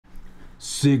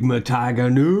Sigma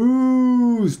Tiger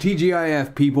News!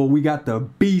 TGIF, people, we got the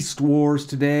Beast Wars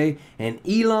today, and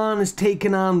Elon is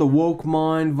taking on the woke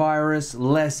mind virus.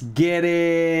 Let's get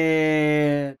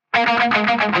it!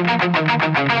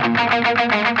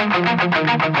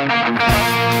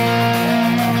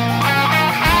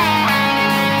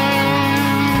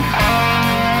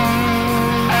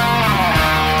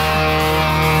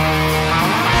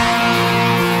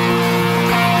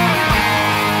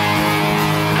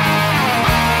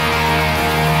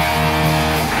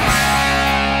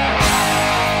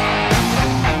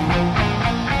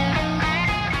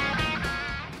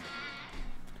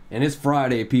 And it's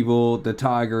Friday, people. The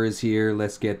Tiger is here.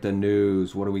 Let's get the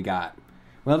news. What do we got?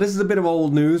 Well, this is a bit of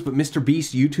old news, but Mr.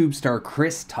 Beast YouTube star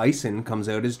Chris Tyson comes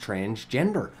out as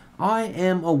transgender. I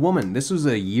am a woman. This was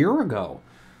a year ago.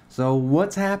 So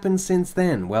what's happened since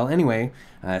then? Well, anyway,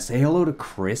 say hello to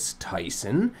Chris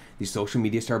Tyson. The social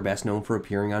media star best known for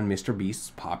appearing on Mr.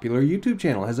 Beast's popular YouTube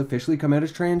channel has officially come out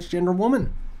as transgender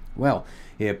woman. Well,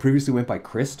 it previously went by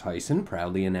Chris Tyson,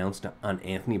 proudly announced on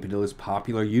Anthony Padilla's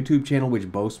popular YouTube channel,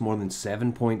 which boasts more than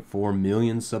 7.4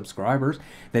 million subscribers,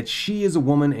 that she is a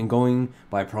woman and going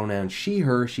by pronouns she,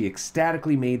 her. She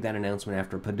ecstatically made that announcement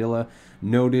after Padilla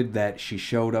noted that she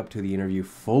showed up to the interview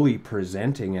fully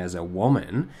presenting as a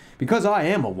woman. "Because I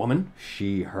am a woman,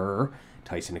 she, her,"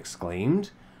 Tyson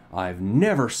exclaimed. "I've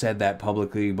never said that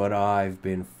publicly, but I've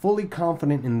been fully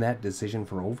confident in that decision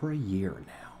for over a year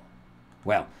now."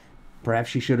 Well,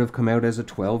 perhaps she should have come out as a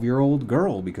 12-year-old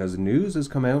girl, because news has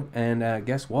come out, and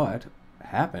guess what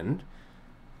happened?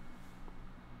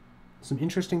 Some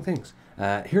interesting things.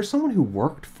 Here's someone who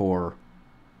worked for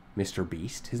Mr.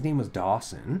 Beast. His name was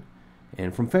Dawson,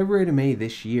 and from February to May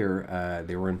this year,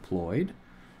 they were employed.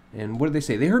 And what did they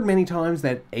say? They heard many times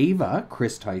that Ava,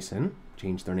 Chris Tyson,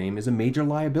 changed their name, is a major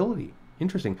liability.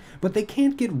 Interesting. But they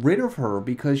can't get rid of her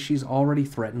because she's already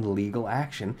threatened legal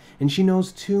action, and she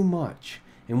knows too much.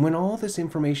 And when all this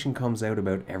information comes out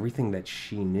about everything that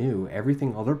she knew,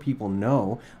 everything other people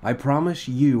know, I promise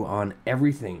you on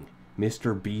everything,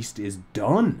 Mr. Beast is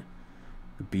done.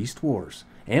 The Beast Wars.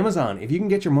 Amazon, if you can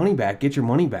get your money back, get your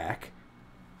money back.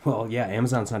 Well, yeah,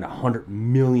 Amazon signed a $100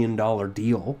 million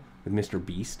deal with Mr.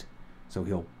 Beast, so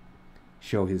he'll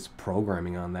show his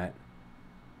programming on that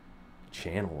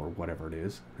channel or whatever it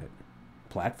is, that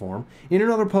platform. In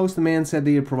another post, the man said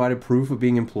they had provided proof of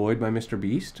being employed by Mr.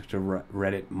 Beast to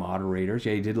Reddit moderators.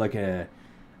 Yeah, he did like an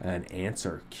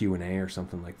answer Q&A or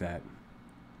something like that.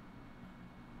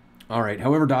 All right.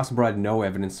 However, Dawson provided no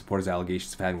evidence to support his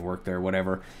allegations of having worked there,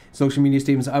 whatever. Social media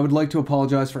statements: "I would like to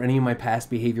apologize for any of my past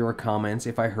behavior or comments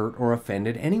if I hurt or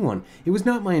offended anyone. It was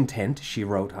not my intent," she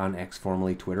wrote on X,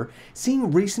 formerly Twitter.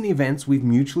 "Seeing recent events, we've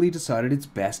mutually decided it's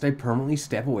best I permanently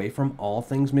step away from all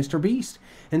things Mr. Beast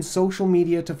and social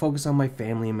media to focus on my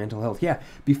family and mental health." Yeah,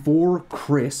 before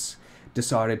Chris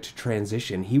decided to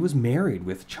transition, he was married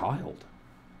with a child.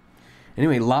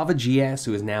 Anyway, Lava GS,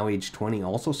 who is now age 20,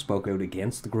 also spoke out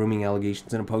against the grooming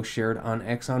allegations in a post shared on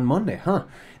X on Monday.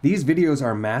 These videos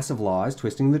are massive lies,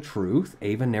 twisting the truth.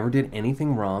 Ava never did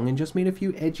anything wrong and just made a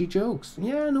few edgy jokes.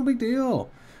 Yeah, no big deal.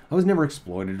 I was never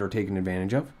exploited or taken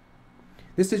advantage of.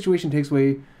 This situation takes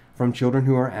away from children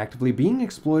who are actively being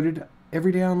exploited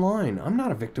every day online. I'm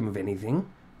not a victim of anything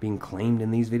being claimed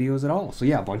in these videos at all. So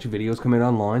yeah, a bunch of videos come out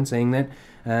online saying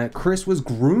that Chris was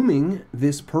grooming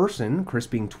this person, Chris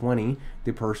being 20,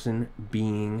 the person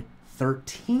being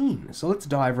 13. So let's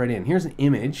dive right in. Here's an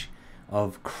image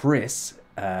of Chris,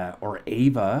 or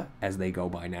Ava as they go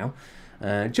by now.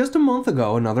 Just a month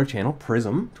ago, another channel,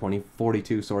 Prism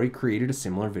 2042, created a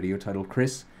similar video titled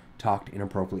 "Chris Talked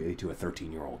Inappropriately to a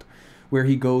 13-Year-Old." where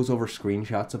he goes over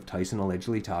screenshots of Tyson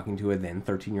allegedly talking to a then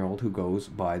 13-year-old who goes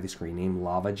by the screen name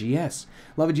Lava GS.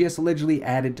 Lava GS allegedly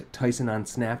added Tyson on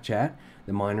Snapchat.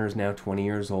 The minor is now 20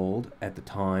 years old at the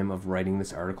time of writing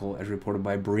this article, as reported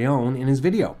by Brion in his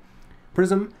video.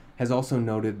 Prism has also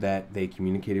noted that they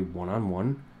communicated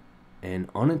one-on-one and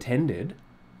unattended.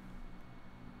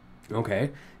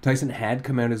 Okay. Tyson had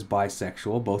come out as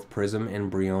bisexual. Both Prism and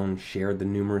Brion shared the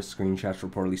numerous screenshots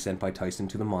reportedly sent by Tyson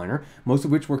to the minor, most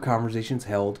of which were conversations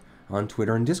held on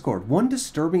Twitter and Discord. One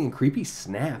disturbing and creepy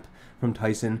snap from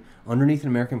Tyson underneath an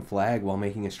American flag while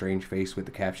making a strange face with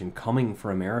the caption, "Coming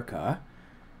for America."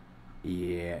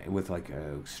 Yeah, with like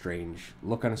a strange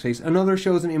look on his face. Another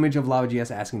shows an image of Lava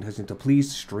GS asking Tyson to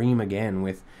please stream again,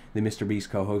 with the Mr.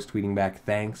 Beast co-host tweeting back,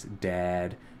 "Thanks,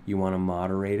 Dad. You want to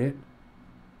moderate it?"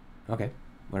 Okay,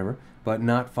 whatever. But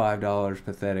not $5.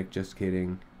 Pathetic. Just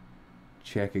kidding.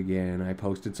 Check again. I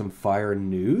posted some fire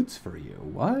nudes for you.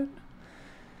 What?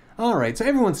 Alright, so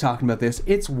everyone's talking about this.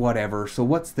 It's whatever. So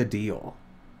what's the deal?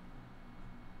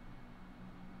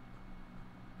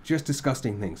 just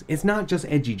disgusting things. It's not just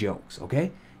edgy jokes,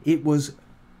 okay? It was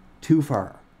too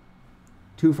far.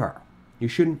 Too far. You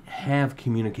shouldn't have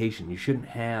communication. You shouldn't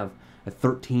have a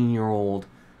 13-year-old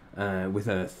with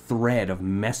a thread of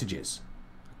messages.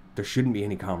 There shouldn't be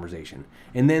any conversation.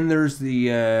 And then there's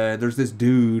this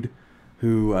dude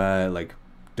who like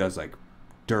does like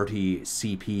dirty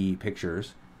CP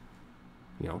pictures,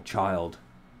 you know, child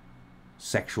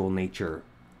sexual nature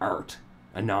art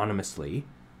anonymously.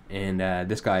 And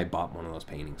this guy bought one of those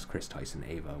paintings, Chris Tyson,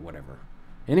 Ava, whatever.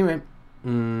 Anyway,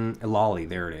 Lolly,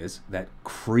 there it is. That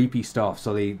creepy stuff.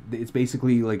 So it's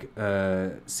basically like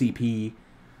CP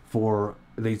for,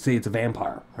 they say it's a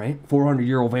vampire, right?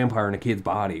 400-year-old vampire in a kid's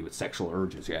body with sexual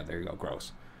urges. Yeah, there you go,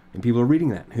 gross. And people are reading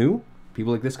that. Who?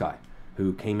 People like this guy,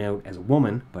 who came out as a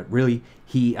woman, but really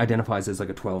he identifies as like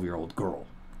a 12-year-old girl,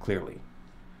 clearly.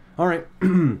 All right.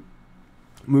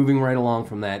 Moving right along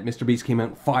from that, Mr. Beast came out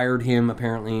and fired him,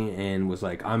 apparently, and was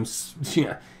like,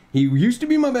 yeah, he used to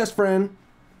be my best friend,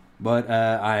 but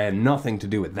I had nothing to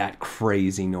do with that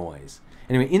crazy noise.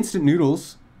 Anyway, instant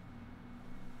noodles.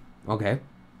 Okay.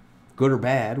 Good or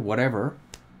bad, whatever.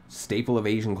 Staple of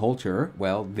Asian culture.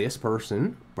 Well, this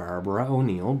person, Barbara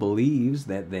O'Neill, believes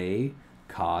that they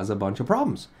cause a bunch of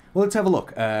problems. Well, let's have a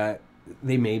look.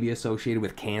 They may be associated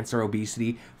with cancer,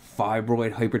 obesity,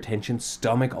 fibroid, hypertension,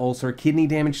 stomach ulcer, kidney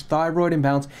damage, thyroid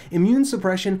imbalance, immune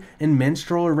suppression, and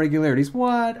menstrual irregularities.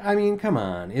 What? I mean, come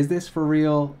on. Is this for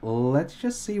real? Let's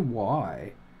just see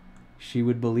why she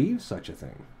would believe such a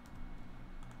thing.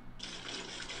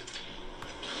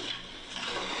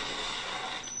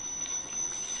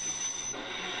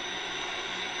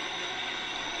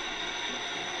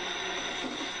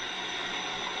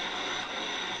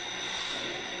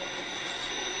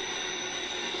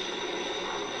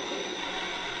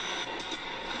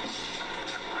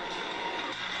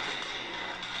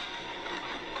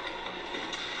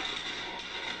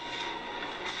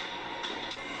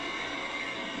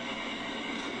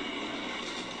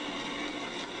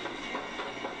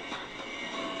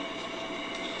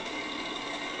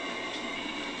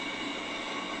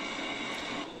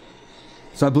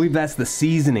 So I believe that's the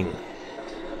seasoning.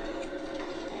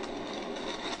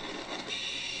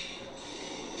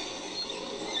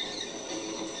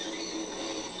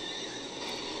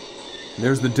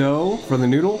 There's the dough for the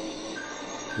noodle.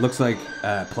 Looks like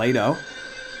Play-Doh.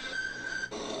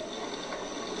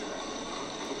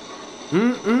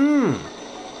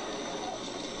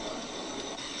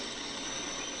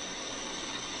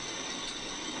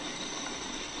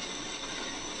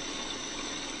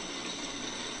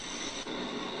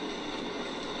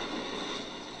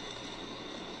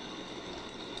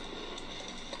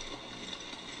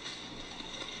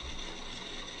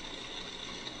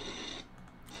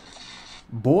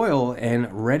 Boil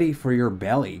and ready for your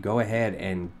belly. Go ahead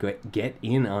and get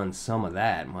in on some of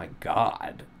that. My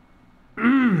God.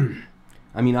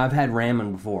 I mean, I've had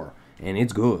ramen before, and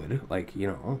it's good. Like, you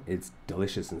know, it's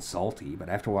delicious and salty, but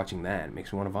after watching that, it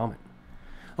makes me want to vomit.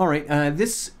 All right,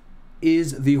 this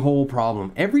is the whole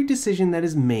problem. Every decision that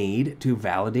is made to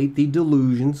validate the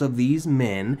delusions of these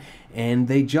men, and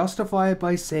they justify it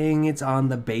by saying it's on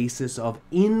the basis of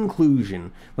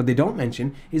inclusion. What they don't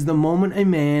mention is the moment a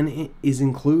man is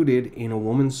included in a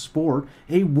woman's sport,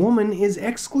 a woman is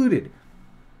excluded.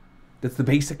 That's the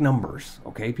basic numbers,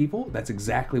 okay, people? That's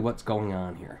exactly what's going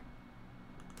on here.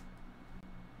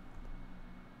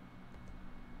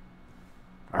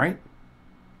 All right?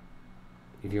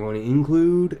 If you want to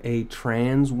include a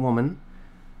trans woman,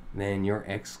 then you're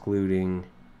excluding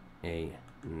a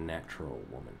natural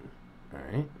woman. All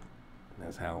right?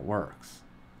 That's how it works.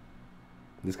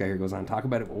 This guy here goes on to talk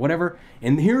about it, but whatever.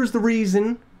 And here's the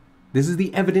reason. This is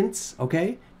the evidence,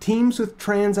 okay? Teams with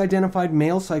trans-identified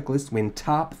male cyclists win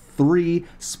top 3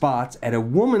 spots at a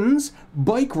woman's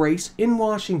bike race in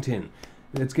Washington.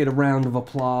 Let's get a round of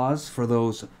applause for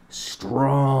those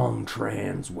strong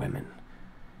trans women.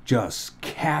 Just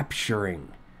capturing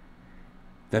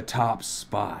the top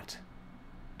spot.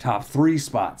 Top 3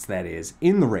 spots, that is,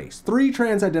 in the race. 3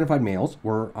 trans-identified males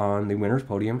were on the winner's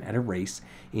podium at a race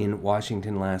in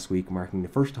Washington last week, marking the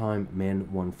first time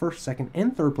men won first, second,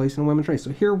 and third place in a women's race.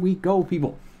 So here we go,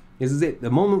 people. This is it. The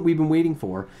moment we've been waiting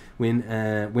for when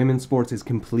women's sports is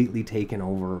completely taken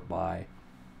over by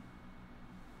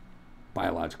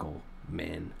biological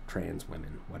men, trans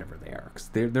women, whatever they are. 'Cause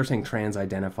they're saying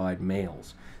trans-identified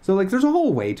males. So, like, there's a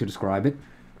whole way to describe it.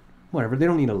 Whatever. They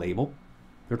don't need a label.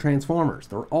 They're transformers.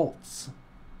 They're alts.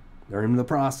 They're in the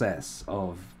process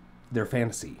of their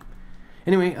fantasy.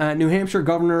 Anyway, New Hampshire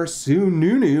Governor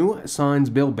Sununu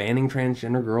signs bill banning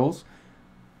transgender girls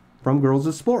from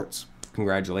girls' sports.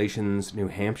 Congratulations, New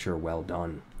Hampshire. Well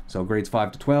done. So grades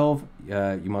 5 to 12,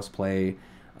 you must play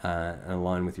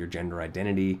align with your gender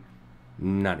identity.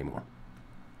 Not anymore.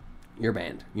 You're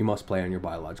banned. You must play on your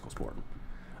biological sport.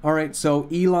 All right, so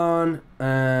Elon,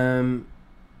 I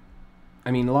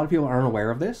mean, a lot of people aren't aware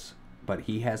of this, but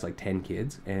he has like 10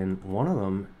 kids, and one of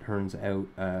them turns out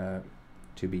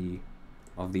to be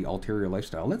of the ulterior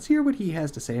lifestyle. Let's hear what he has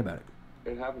to say about it.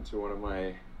 It happened to one of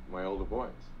my older boys,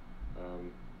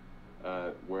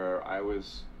 where I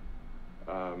was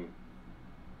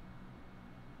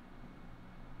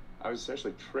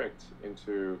essentially tricked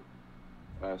into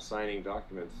signing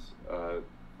documents for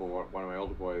one of my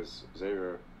older boys,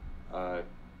 Xavier.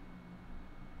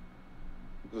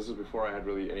 This was before I had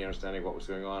really any understanding of what was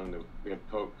going on. And we had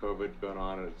COVID going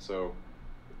on, and so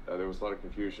there was a lot of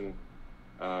confusion.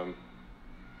 You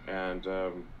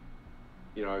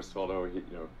know, I was told, oh, you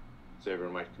know, Xavier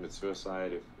might commit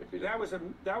suicide if he. That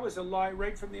was a lie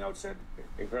right from the outset.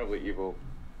 Incredibly evil,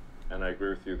 and I agree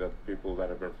with you that the people that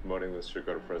have been promoting this should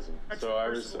go to prison. So I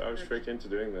was tricked into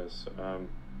doing this,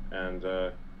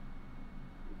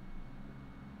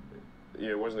 you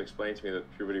know, it wasn't explained to me that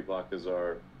puberty blockers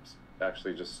are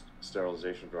actually just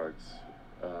sterilization drugs.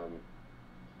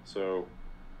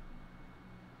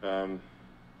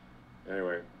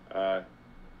 Anyway,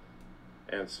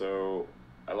 and so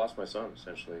I lost my son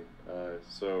essentially.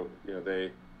 So you know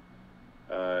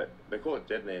they call it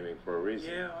dead naming for a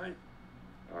reason. Yeah,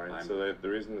 all right. So the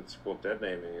reason it's called dead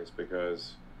naming is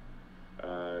because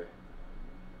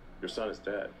your son is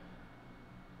dead.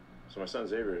 So my son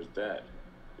Xavier is dead,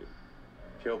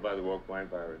 killed by the woke mind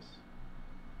virus.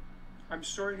 I'm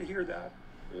sorry to hear that.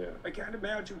 Yeah. I can't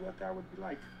imagine what that would be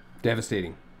like.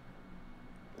 Devastating.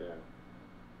 Yeah.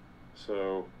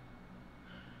 So.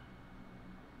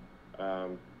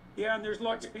 Yeah, and there's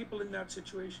lots of people in that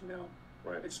situation now.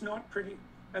 Right. It's not pretty,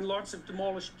 and lots of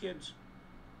demolished kids.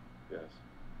 Yes.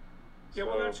 Yeah,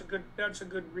 well, that's a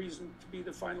good reason to be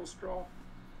the final straw.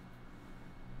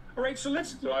 All right, so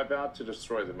let's. So I vowed to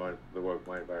destroy the woke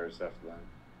mind virus after that.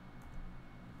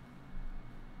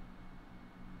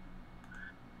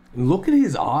 Look at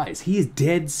his eyes. He is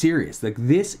dead serious. Like,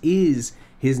 this is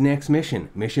his next mission.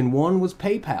 Mission 1 was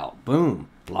PayPal. Boom.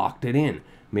 Locked it in.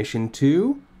 Mission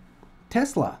 2,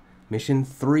 Tesla. Mission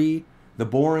 3, The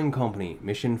Boring Company.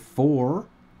 Mission 4,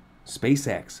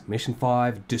 SpaceX. Mission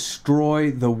 5,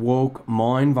 destroy the woke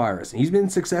mind virus. He's been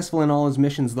successful in all his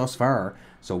missions thus far,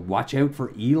 so watch out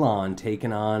for Elon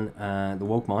taking on the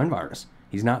woke mind virus.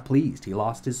 He's not pleased. He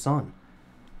lost his son.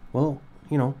 Well,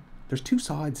 you know, there's two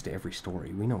sides to every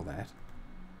story. We know that.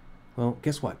 Well,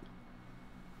 guess what?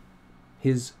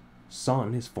 His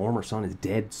son, his former son, his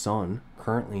dead son,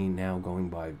 currently now going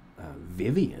by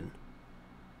Vivian.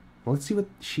 Well, let's see what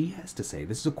she has to say.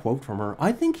 This is a quote from her.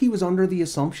 I think he was under the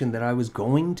assumption that I wasn't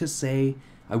going to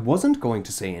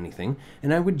say anything,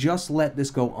 and I would just let this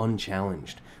go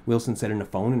unchallenged. Wilson said in a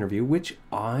phone interview, which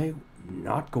I'm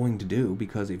not going to do,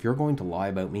 because if you're going to lie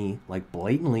about me, like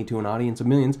blatantly to an audience of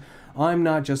millions, I'm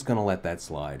not just going to let that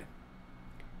slide.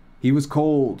 He was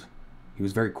cold. He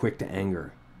was very quick to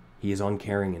anger. He is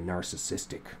uncaring and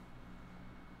narcissistic.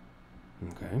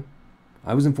 Okay.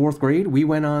 I was in 4th grade. We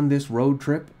went on this road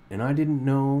trip, and I didn't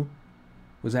know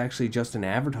it was actually just an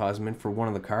advertisement for one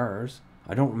of the cars.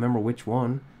 I don't remember which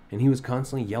one. And he was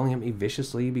constantly yelling at me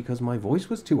viciously because my voice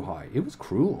was too high. It was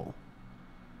cruel.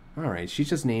 Alright, she's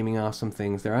just naming off some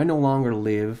things there. I no longer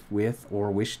live with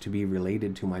or wish to be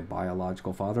related to my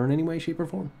biological father in any way, shape, or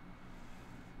form.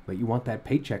 But you want that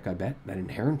paycheck, I bet. That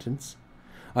inheritance.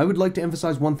 I would like to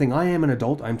emphasize one thing. I am an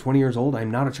adult. I'm 20 years old.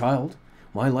 I'm not a child.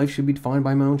 My life should be defined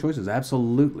by my own choices.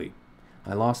 Absolutely.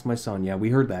 I lost my son. Yeah,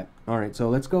 we heard that. Alright, so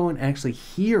let's go and actually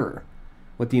hear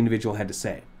what the individual had to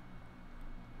say.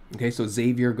 Okay, so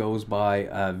Xavier goes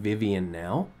by Vivian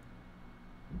now.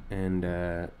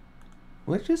 And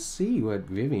let's just see what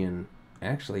Vivian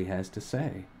actually has to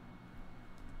say.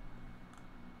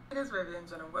 It is Vivian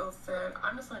Jenna Wilson.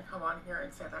 I'm just going to come on here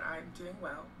and say that I'm doing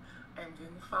well. I'm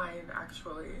doing fine,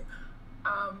 actually.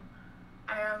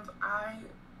 And I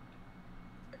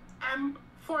am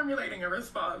formulating a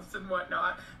response and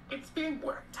whatnot. It's being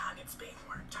worked on. It's being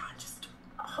worked on. Just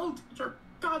hold your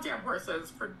goddamn horses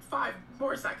for 5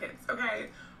 more seconds, okay?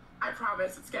 I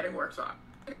promise it's getting worked on.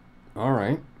 All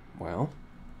right. Well,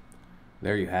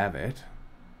 there you have it.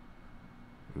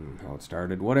 How it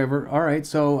started, whatever. All right,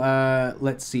 so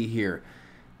let's see here.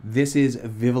 This is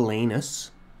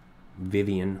Vivilanus,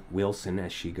 Vivian Wilson,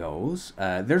 as she goes.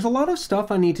 There's a lot of stuff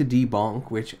I need to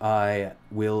debunk, which I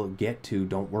will get to,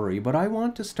 don't worry. But I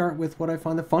want to start with what I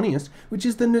find the funniest, which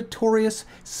is the notorious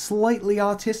slightly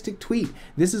autistic tweet.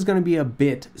 This is going to be a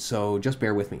bit, so just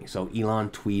bear with me. So Elon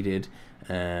tweeted,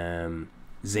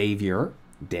 Xavier,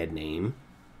 dead name,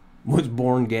 was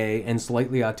born gay and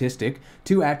slightly autistic,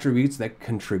 2 attributes that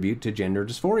contribute to gender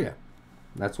dysphoria.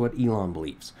 That's what Elon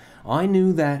believes. I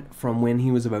knew that from when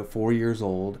he was about 4 years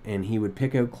old, and he would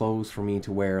pick out clothes for me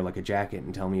to wear, like a jacket,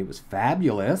 and tell me it was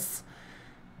fabulous,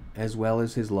 as well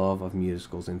as his love of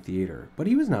musicals and theater. But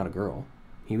he was not a girl.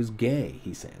 He was gay,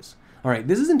 he says. Alright,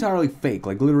 this is entirely fake.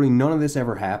 Like, literally none of this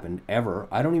ever happened, ever.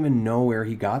 I don't even know where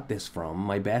he got this from.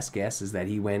 My best guess is that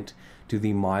he went to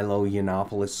the Milo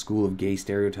Yiannopoulos School of Gay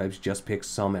Stereotypes, just picked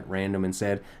some at random and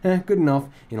said, good enough,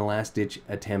 in a last-ditch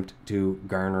attempt to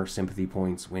garner sympathy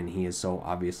points when he is so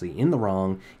obviously in the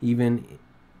wrong, even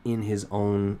in his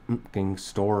own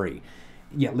story.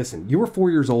 Yeah, listen, you were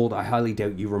 4 years old. I highly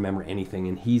doubt you remember anything,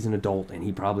 and he's an adult, and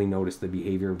he probably noticed the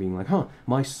behavior of being like,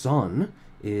 my son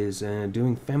is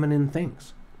doing feminine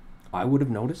things. I would have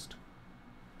noticed.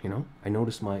 I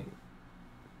noticed my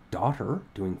daughter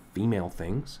doing female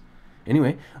things.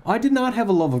 Anyway, I did not have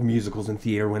a love of musicals and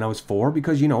theater when I was 4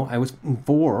 because, I was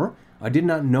 4. I did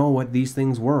not know what these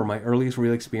things were. My earliest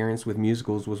real experience with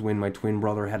musicals was when my twin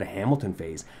brother had a Hamilton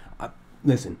phase.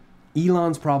 Listen,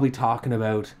 Elon's probably talking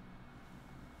about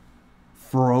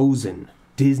Frozen,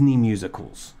 Disney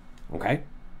musicals, okay?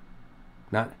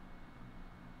 Not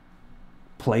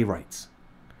playwrights.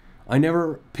 I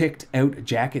never picked out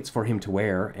jackets for him to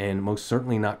wear, and most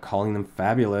certainly not calling them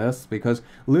fabulous, because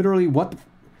literally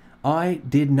I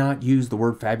did not use the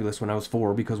word fabulous when I was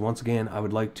 4, because once again, I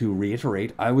would like to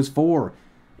reiterate, I was 4,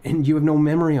 and you have no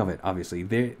memory of it, obviously.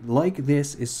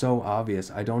 This is so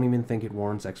obvious, I don't even think it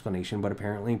warrants explanation, but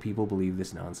apparently people believe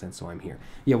this nonsense, so I'm here.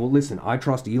 Yeah, well listen, I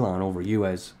trust Elon over you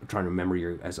as trying to remember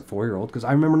you as a 4-year-old, because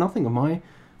I remember nothing of my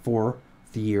 4th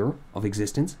year of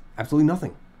existence. Absolutely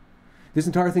nothing. This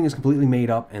entire thing is completely made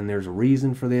up, and there's a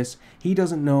reason for this. He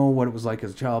doesn't know what it was like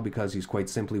as a child because he's quite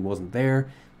simply wasn't there.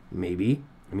 Maybe.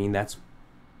 I mean, that's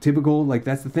typical. Like,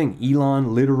 that's the thing.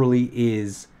 Elon literally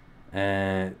is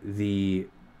the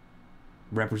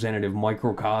representative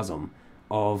microcosm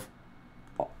of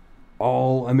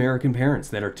all American parents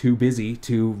that are too busy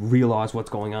to realize what's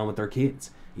going on with their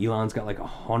kids. Elon's got like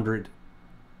 100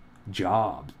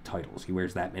 job titles. He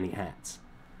wears that many hats.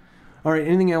 All right,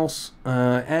 anything else?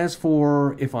 As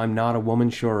for if I'm not a woman,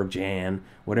 sure, Jan,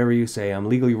 whatever you say, I'm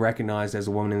legally recognized as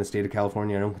a woman in the state of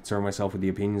California. I don't concern myself with the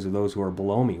opinions of those who are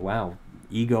below me. Wow,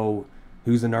 ego,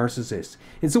 who's a narcissist?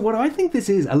 And so what I think this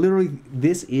is,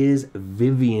 this is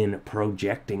Vivian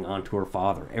projecting onto her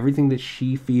father. Everything that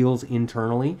she feels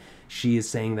internally, she is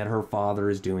saying that her father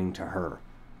is doing to her.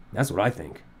 That's what I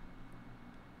think.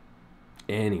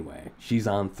 Anyway, she's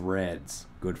on Threads.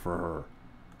 Good for her.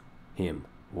 Him.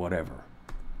 Whatever.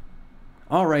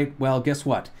 Alright, well, guess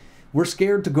what? We're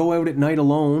scared to go out at night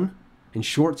alone, and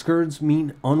short skirts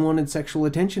mean unwanted sexual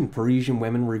attention. Parisian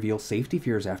women reveal safety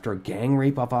fears after a gang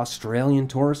rape of Australian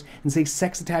tourists and say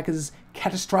sex attack is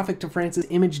catastrophic to France's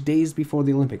image days before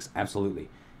the Olympics. Absolutely.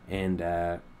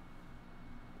 And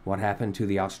what happened to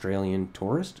the Australian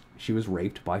tourist? She was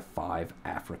raped by 5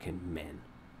 African men.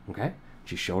 Okay?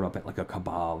 She showed up at like a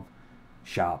kebab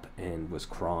shop and was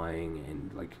crying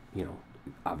and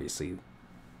obviously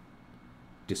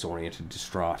disoriented,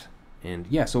 distraught. And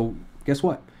yeah, so guess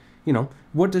what?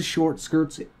 What does short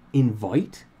skirts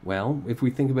invite? Well, if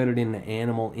we think about it in an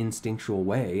animal instinctual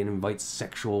way, it invites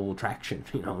sexual attraction.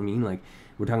 You know what I mean? Like,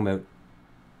 we're talking about,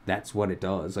 that's what it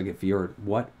does. Like,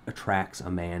 what attracts a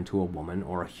man to a woman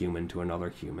or a human to another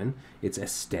human? It's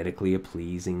aesthetically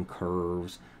pleasing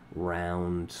curves,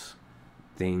 round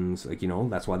things,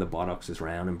 that's why the buttocks is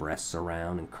round and breasts are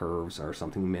round and curves are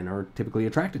something men are typically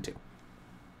attracted to.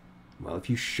 Well, if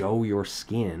you show your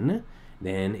skin,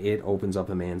 then it opens up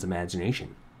a man's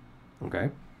imagination.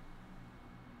 Okay?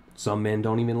 Some men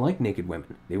don't even like naked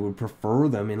women. They would prefer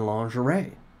them in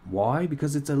lingerie. Why?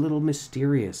 Because it's a little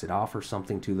mysterious. It offers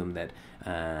something to them that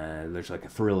there's like a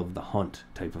thrill of the hunt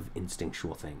type of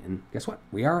instinctual thing. And guess what?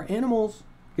 We are animals.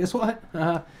 Guess what?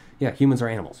 Yeah, humans are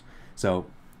animals. So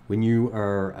when you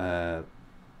are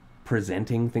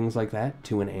presenting things like that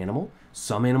to an animal,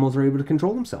 some animals are able to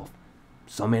control themselves.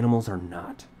 Some animals are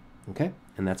not. Okay?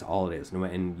 And that's all it is.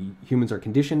 And humans are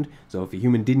conditioned. So if a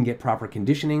human didn't get proper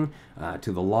conditioning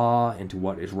to the law and to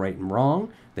what is right and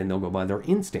wrong, then they'll go by their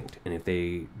instinct. And if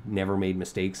they never made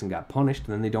mistakes and got punished,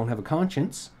 then they don't have a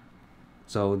conscience.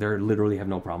 So they literally have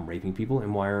no problem raping people.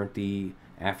 And why aren't the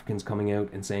Africans coming out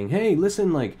and saying, hey,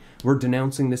 listen, we're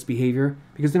denouncing this behavior?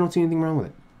 Because they don't see anything wrong with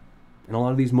it. And a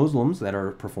lot of these Muslims that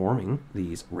are performing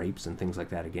these rapes and things like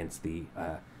that against the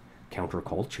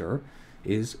counterculture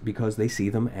is because they see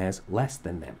them as less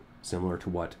than them. Similar to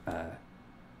what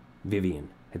Vivian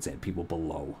had said, people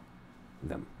below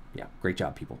them. Yeah, great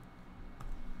job, people.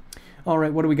 All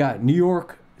right, what do we got? New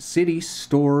York City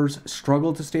stores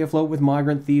struggle to stay afloat with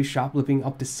migrant thieves shoplifting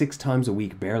up to 6 times a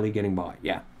week, barely getting by.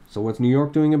 Yeah. So what's New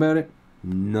York doing about it?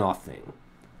 Nothing.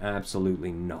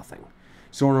 Absolutely nothing.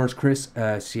 Store owner Chris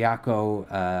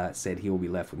Siako said he will be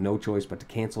left with no choice but to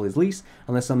cancel his lease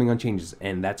unless something changes,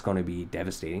 and that's going to be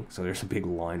devastating. So there's a big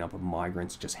lineup of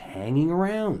migrants just hanging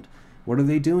around. What are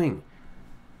they doing?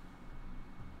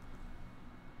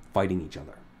 Fighting each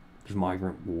other. There's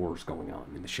migrant wars going on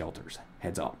in the shelters.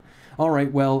 Heads up. All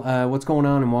right, well, what's going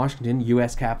on in Washington?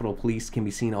 U.S. Capitol Police can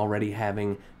be seen already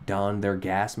having donned their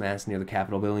gas masks near the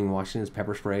Capitol building in Washington as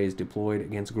pepper spray is deployed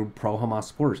against a group of pro-Hamas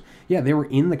supporters. Yeah, they were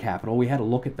in the Capitol. We had a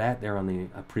look at that there on the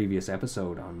previous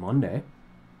episode on Monday.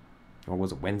 Or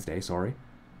was it Wednesday? Sorry.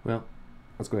 Well,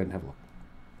 let's go ahead and have a look.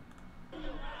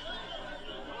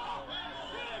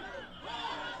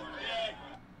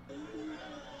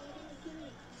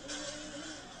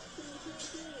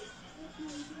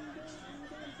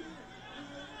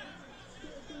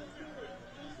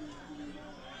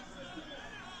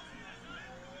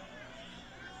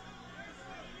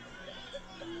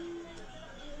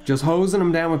 Just hosing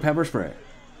them down with pepper spray.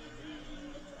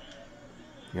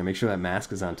 Yeah, make sure that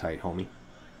mask is on tight, homie.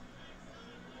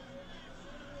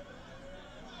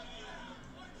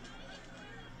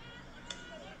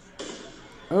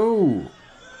 Oh.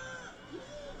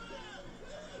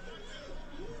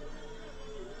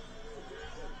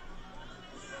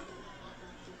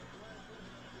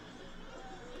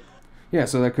 Yeah,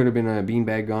 so that could have been a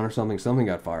beanbag gun or something. Something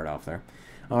got fired off there.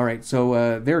 All right,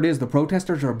 so there it is. The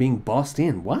protesters are being bussed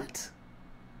in. What?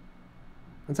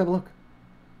 Let's have a look.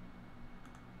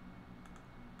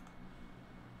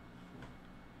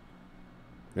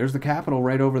 There's the Capitol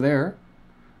right over there.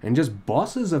 And just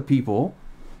buses of people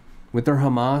with their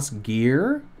Hamas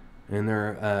gear and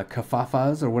their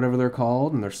kafafas or whatever they're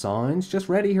called and their signs. Just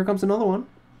ready. Here comes another one.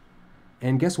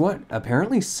 And guess what?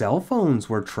 Apparently cell phones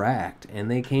were tracked. And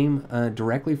they came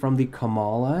directly from the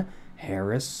Kamala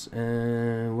Harris,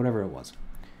 whatever it was.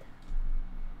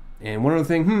 And one other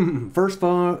thing, first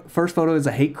photo is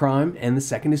a hate crime, and the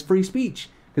second is free speech.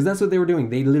 Because that's what they were doing.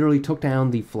 They literally took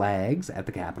down the flags at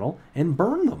the Capitol and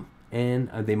burned them. And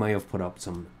they might have put up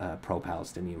some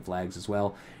pro-Palestinian flags as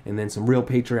well. And then some real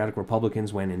patriotic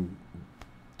Republicans went and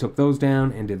took those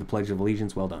down and did the Pledge of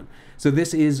Allegiance. Well done. So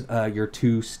this is your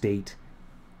two-tiered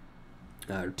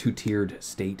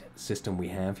state system we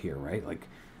have here, right? Like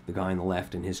the guy on the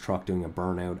left in his truck doing a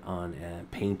burnout on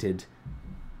painted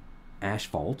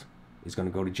asphalt is going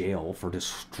to go to jail for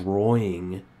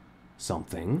destroying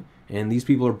something. And these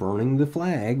people are burning the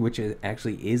flag, which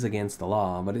actually is against the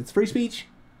law, but it's free speech.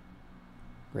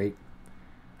 Great.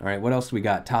 All right, what else do we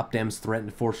got? Top Dems threaten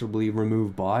to forcibly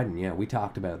remove Biden. Yeah, we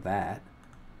talked about that.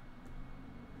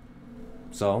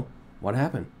 So, what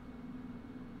happened?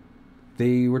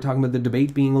 They were talking about the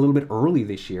debate being a little bit early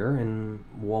this year, and,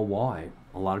 well, why?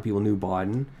 A lot of people knew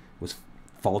Biden was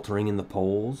faltering in the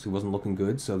polls. He wasn't looking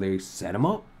good, so they set him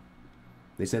up.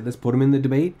 They said, let's put him in the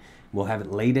debate. We'll have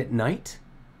it late at night,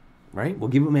 right? We'll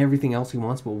give him everything else he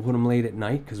wants, but we'll put him late at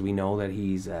night because we know that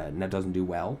he's that doesn't do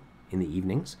well in the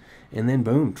evenings. And then,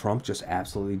 boom, Trump just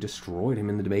absolutely destroyed him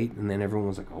in the debate, and then everyone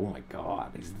was like, oh, my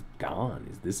God, he's gone.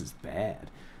 This is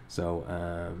bad.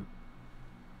 So,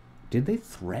 did they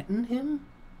threaten him?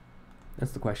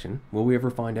 That's the question. Will we ever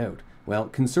find out? Well,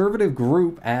 conservative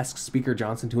group asks Speaker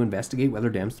Johnson to investigate whether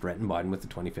Dems threatened Biden with the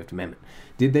 25th Amendment.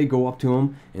 Did they go up to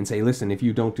him and say, listen, if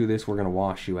you don't do this, we're going to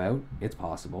wash you out? It's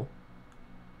possible.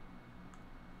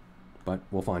 But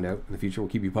we'll find out in the future. We'll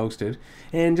keep you posted.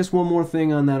 And just one more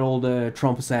thing on that old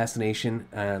Trump assassination.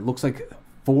 Looks like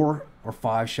 4 or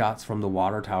 5 shots from the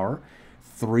water tower,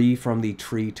 3 from the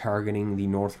tree targeting the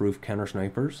north roof counter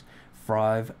snipers,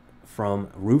 5 from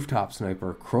rooftop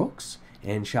sniper crooks,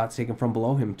 and shots taken from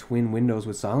below him, twin windows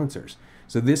with silencers.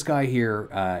 So this guy here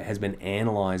has been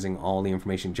analyzing all the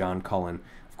information, John Cullen.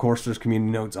 Of course, there's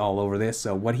community notes all over this.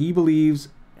 So what he believes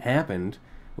happened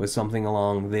was something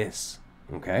along this,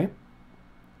 okay?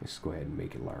 Let's go ahead and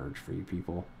make it large for you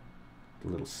people. The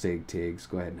little sig tigs.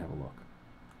 Go ahead and have a look.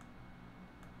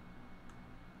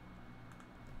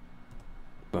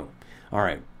 Boom. All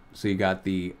right. So you got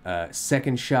the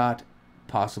second shot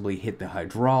possibly hit the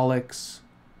hydraulics,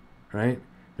 right?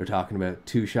 They're talking about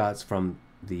 2 shots from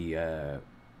the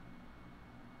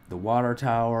water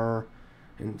tower.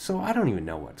 And so I don't even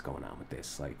know what's going on with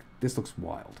this. Like, this looks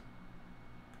wild.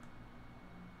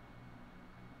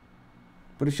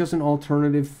 But it's just an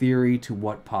alternative theory to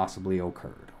what possibly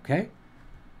occurred, okay?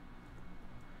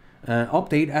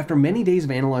 Update, after many days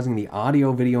of analyzing the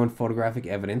audio, video, and photographic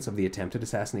evidence of the attempted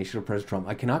assassination of President Trump,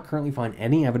 I cannot currently find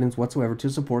any evidence whatsoever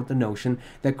to support the notion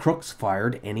that Crooks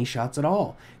fired any shots at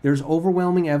all. There's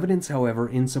overwhelming evidence, however,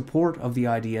 in support of the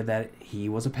idea that he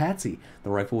was a patsy.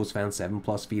 The rifle was found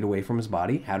 7+ feet away from his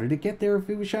body. How did it get there if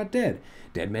he was shot dead?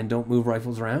 Dead men don't move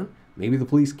rifles around. Maybe the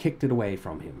police kicked it away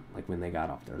from him, like when they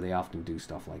got up there. They often do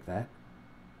stuff like that.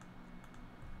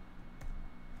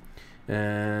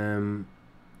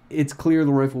 It's clear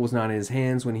the rifle was not in his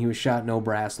hands when he was shot. No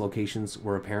brass locations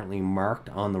were apparently marked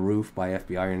on the roof by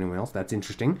FBI or anyone else. That's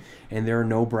interesting. And there are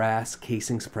no brass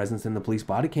casings present in the police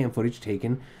body cam footage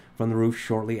taken from the roof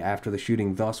shortly after the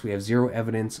shooting. Thus, we have zero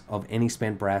evidence of any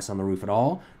spent brass on the roof at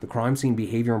all. The crime scene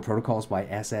behavior and protocols by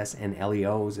SS and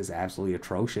LEOs is absolutely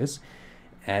atrocious,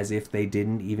 as if they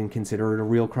didn't even consider it a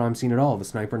real crime scene at all. The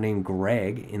sniper named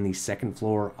Greg in the second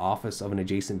floor office of an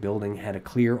adjacent building had a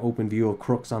clear open view of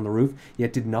Crooks on the roof,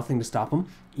 yet did nothing to stop him,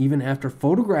 even after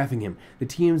photographing him. The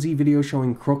TMZ video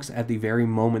showing Crooks at the very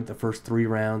moment the first 3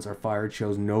 rounds are fired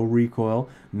shows no recoil,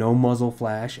 no muzzle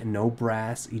flash, and no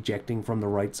brass ejecting from the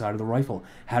right side of the rifle.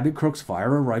 How did Crooks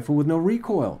fire a rifle with no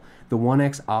recoil? The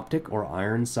 1X optic or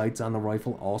iron sights on the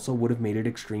rifle also would have made it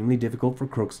extremely difficult for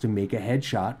Crooks to make a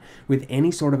headshot with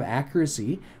any sort of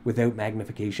accuracy without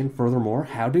magnification. Furthermore,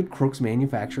 how did Crooks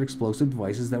manufacture explosive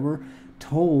devices that were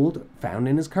found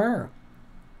in his car?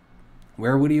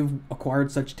 Where would he have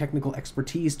acquired such technical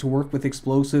expertise to work with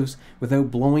explosives without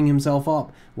blowing himself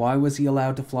up? Why was he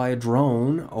allowed to fly a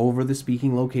drone over the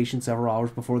speaking location several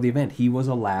hours before the event? He was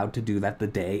allowed to do that the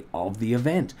day of the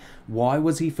event. Why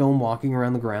was he filmed walking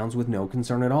around the grounds with no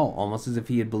concern at all, almost as if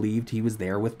he had believed he was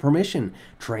there with permission?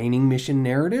 Training mission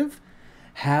narrative?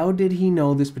 How did he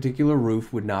know this particular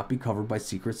roof would not be covered by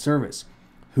Secret Service?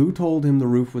 Who told him the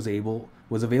roof was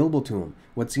available to him?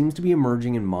 What seems to be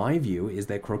emerging in my view is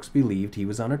that Crooks believed he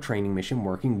was on a training mission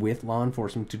working with law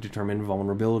enforcement to determine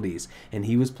vulnerabilities, and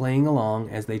he was playing along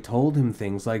as they told him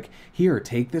things like, here,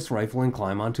 take this rifle and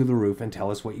climb onto the roof and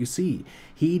tell us what you see.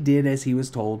 He did as he was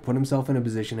told, put himself in a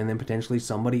position, and then potentially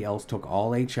somebody else took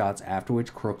all 8 shots, after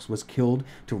which Crooks was killed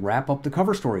to wrap up the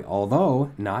cover story.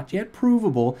 Although not yet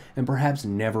provable, and perhaps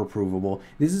never provable,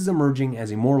 this is emerging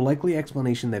as a more likely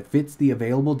explanation that fits the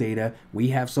available data we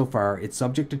have so far. It's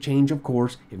subject to change, of course,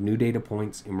 if new data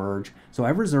points emerge. So I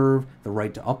reserve the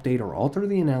right to update or alter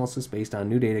the analysis based on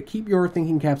new data. Keep your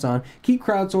thinking caps on. Keep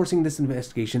crowdsourcing this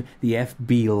investigation. The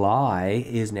FBI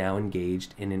is now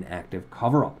engaged in an active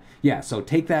cover-up. Yeah, so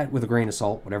take that with a grain of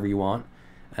salt, whatever you want.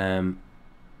 FBI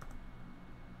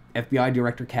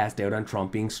director cast doubt on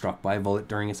Trump being struck by a bullet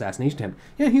during assassination attempt.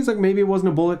 Yeah, he's like, maybe it wasn't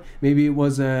a bullet, maybe it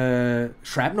was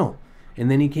shrapnel. And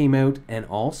then he came out and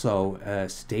also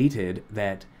stated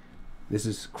that, this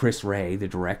is Chris Ray, the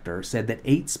director, said that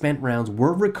 8 spent rounds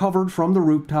were recovered from the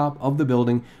rooftop of the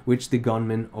building, which the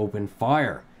gunman opened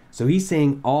fire. So he's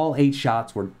saying all 8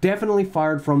 shots were definitely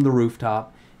fired from the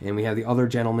rooftop. And we have the other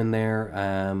gentleman there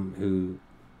who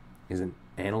isn't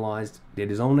analyzed,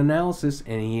 did his own analysis,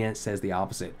 and he says the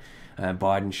opposite.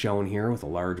 Biden shown here with a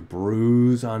large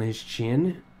bruise on his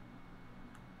chin.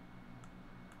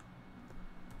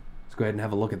 Let's go ahead and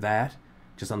have a look at that.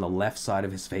 Just on the left side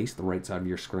of his face, the right side of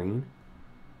your screen.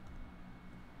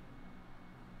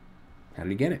 How did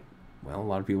he get it? Well, a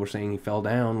lot of people are saying he fell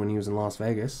down when he was in Las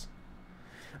Vegas.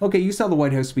 Okay, you saw the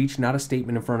White House speech, not a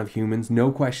statement in front of humans,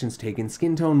 no questions taken,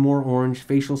 skin tone more orange,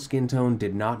 facial skin tone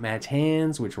did not match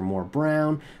hands, which were more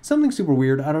brown, something super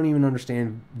weird, I don't even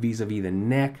understand vis-a-vis the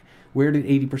neck. Where did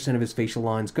 80% of his facial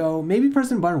lines go? Maybe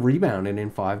President Biden rebounded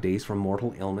in 5 days from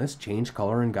mortal illness, changed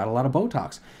color, and got a lot of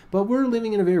Botox. But we're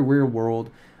living in a very weird world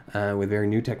with very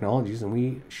new technologies, and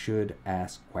we should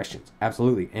ask questions.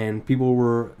 Absolutely. And people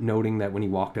were noting that when he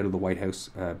walked out of the White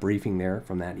House briefing there,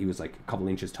 from that, he was like a couple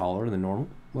inches taller than normal,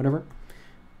 whatever.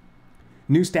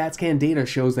 New StatsCan data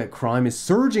shows that crime is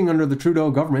surging under the Trudeau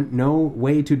government. No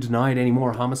way to deny it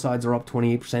anymore. Homicides are up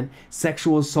 28%.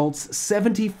 Sexual assaults,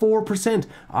 74%.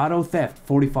 Auto theft,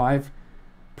 45%.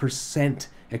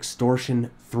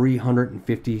 Extortion,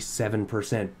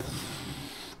 357%.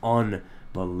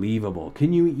 Unbelievable.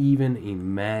 Can you even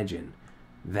imagine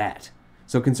that?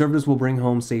 So conservatives will bring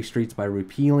home safe streets by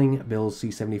repealing Bills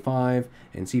C-75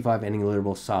 and C-5, ending a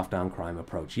liberal soft on crime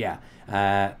approach. Yeah.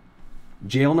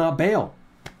 Jail, not bail.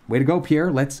 Way to go,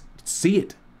 Pierre. Let's see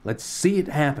it. Let's see it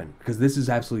happen, because this is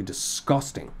absolutely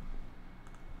disgusting.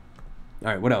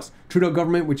 All right, what else? Trudeau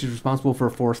government, which is responsible for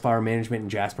forest fire management in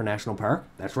Jasper National Park.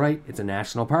 That's right, it's a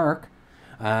national park.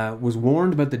 Was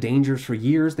warned about the dangers for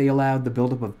years. They allowed the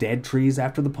buildup of dead trees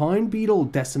after the pine beetle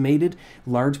decimated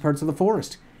large parts of the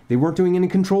forest. They weren't doing any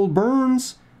controlled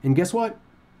burns. And guess what?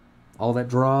 All that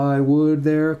dry wood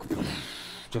there,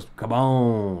 just come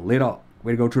on, lit up.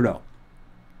 Way to go, Trudeau.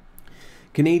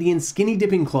 Canadian Skinny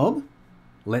Dipping Club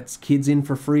lets kids in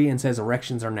for free and says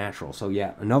erections are natural. So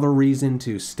yeah, another reason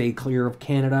to stay clear of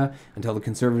Canada until the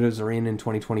Conservatives are in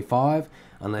 2025,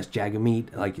 unless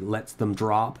Jagmeet like lets them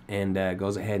drop and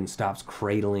goes ahead and stops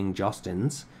cradling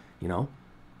Justins, you know.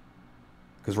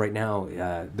 Because right now,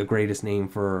 the greatest name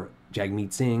for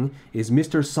Jagmeet Singh is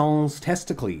Mr. Sans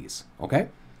Testicles, okay?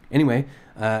 Anyway,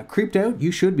 creeped out,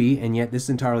 you should be, and yet this is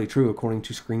entirely true according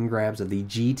to screen grabs of the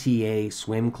GTA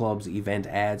Swim Club's event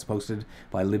ads posted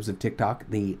by Libs of TikTok.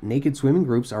 The naked swimming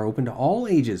groups are open to all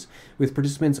ages, with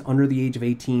participants under the age of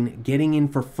 18 getting in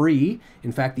for free.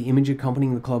 In fact, the image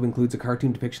accompanying the club includes a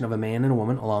cartoon depiction of a man and a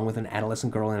woman, along with an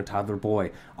adolescent girl and a toddler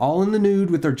boy, all in the nude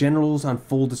with their genitals on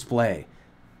full display.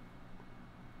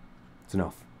 It's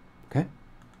enough, okay?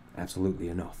 Absolutely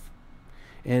enough.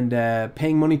 And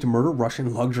paying money to murder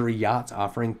Russian luxury yachts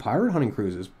offering pirate hunting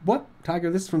cruises. What? Tiger,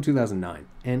 this is from 2009,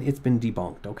 and it's been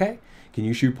debunked, okay? Can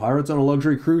you shoot pirates on a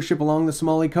luxury cruise ship along the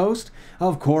Somali coast?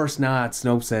 Of course not.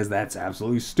 Snopes says that's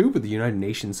absolutely stupid. The United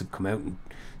Nations have come out and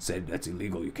said that's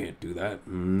illegal. You can't do that.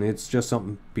 It's just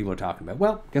something people are talking about.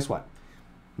 Well, guess what?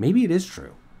 Maybe it is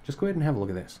true. Just go ahead and have a look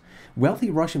at this. Wealthy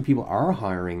Russian people are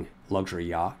hiring luxury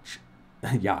yachts,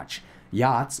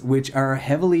 which are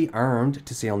heavily armed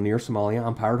to sail near Somalia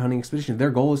on pirate hunting expeditions. Their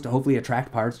goal is to hopefully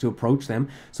attract pirates to approach them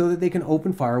so that they can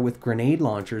open fire with grenade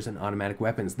launchers and automatic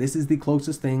weapons. This is the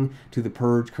closest thing to the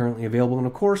purge currently available. And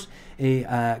of course,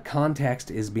 a context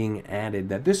is being added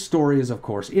that this story is, of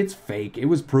course, it's fake. It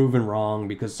was proven wrong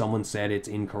because someone said it's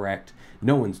incorrect.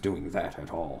 No one's doing that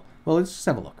at all. Well, let's just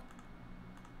have a look.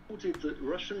 Reported that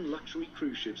Russian luxury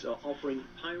cruise ships are offering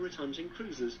pirate hunting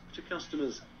cruises to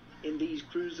customers. In these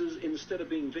cruises, instead of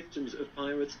being victims of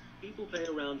pirates, people pay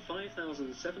around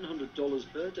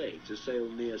 $5,700 per day to sail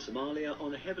near Somalia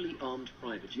on heavily armed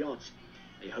private yachts.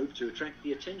 They hope to attract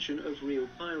the attention of real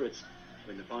pirates.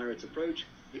 When the pirates approach,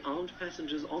 the armed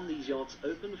passengers on these yachts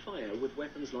open fire with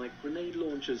weapons like grenade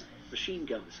launchers, machine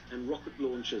guns, and rocket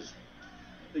launchers.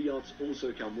 The yachts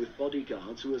also come with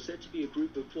bodyguards who are said to be a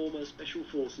group of former Special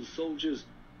Forces soldiers.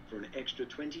 For an extra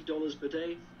 $20 per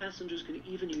day, passengers can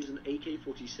even use an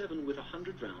AK-47 with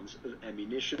 100 rounds of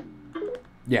ammunition.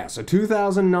 Yeah, so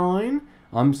 2009,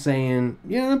 I'm saying,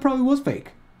 yeah, that probably was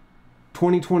fake.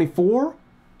 2024,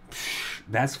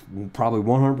 that's probably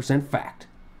 100% fact.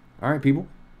 All right, people,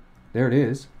 there it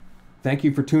is. Thank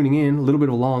you for tuning in. A little bit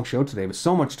of a long show today, but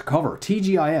so much to cover.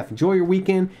 TGIF, enjoy your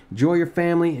weekend, enjoy your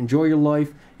family, enjoy your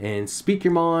life, and speak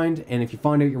your mind. And if you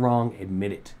find out you're wrong,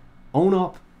 admit it. Own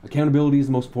up. Accountability is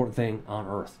the most important thing on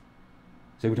earth.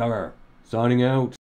 Say we talk signing out.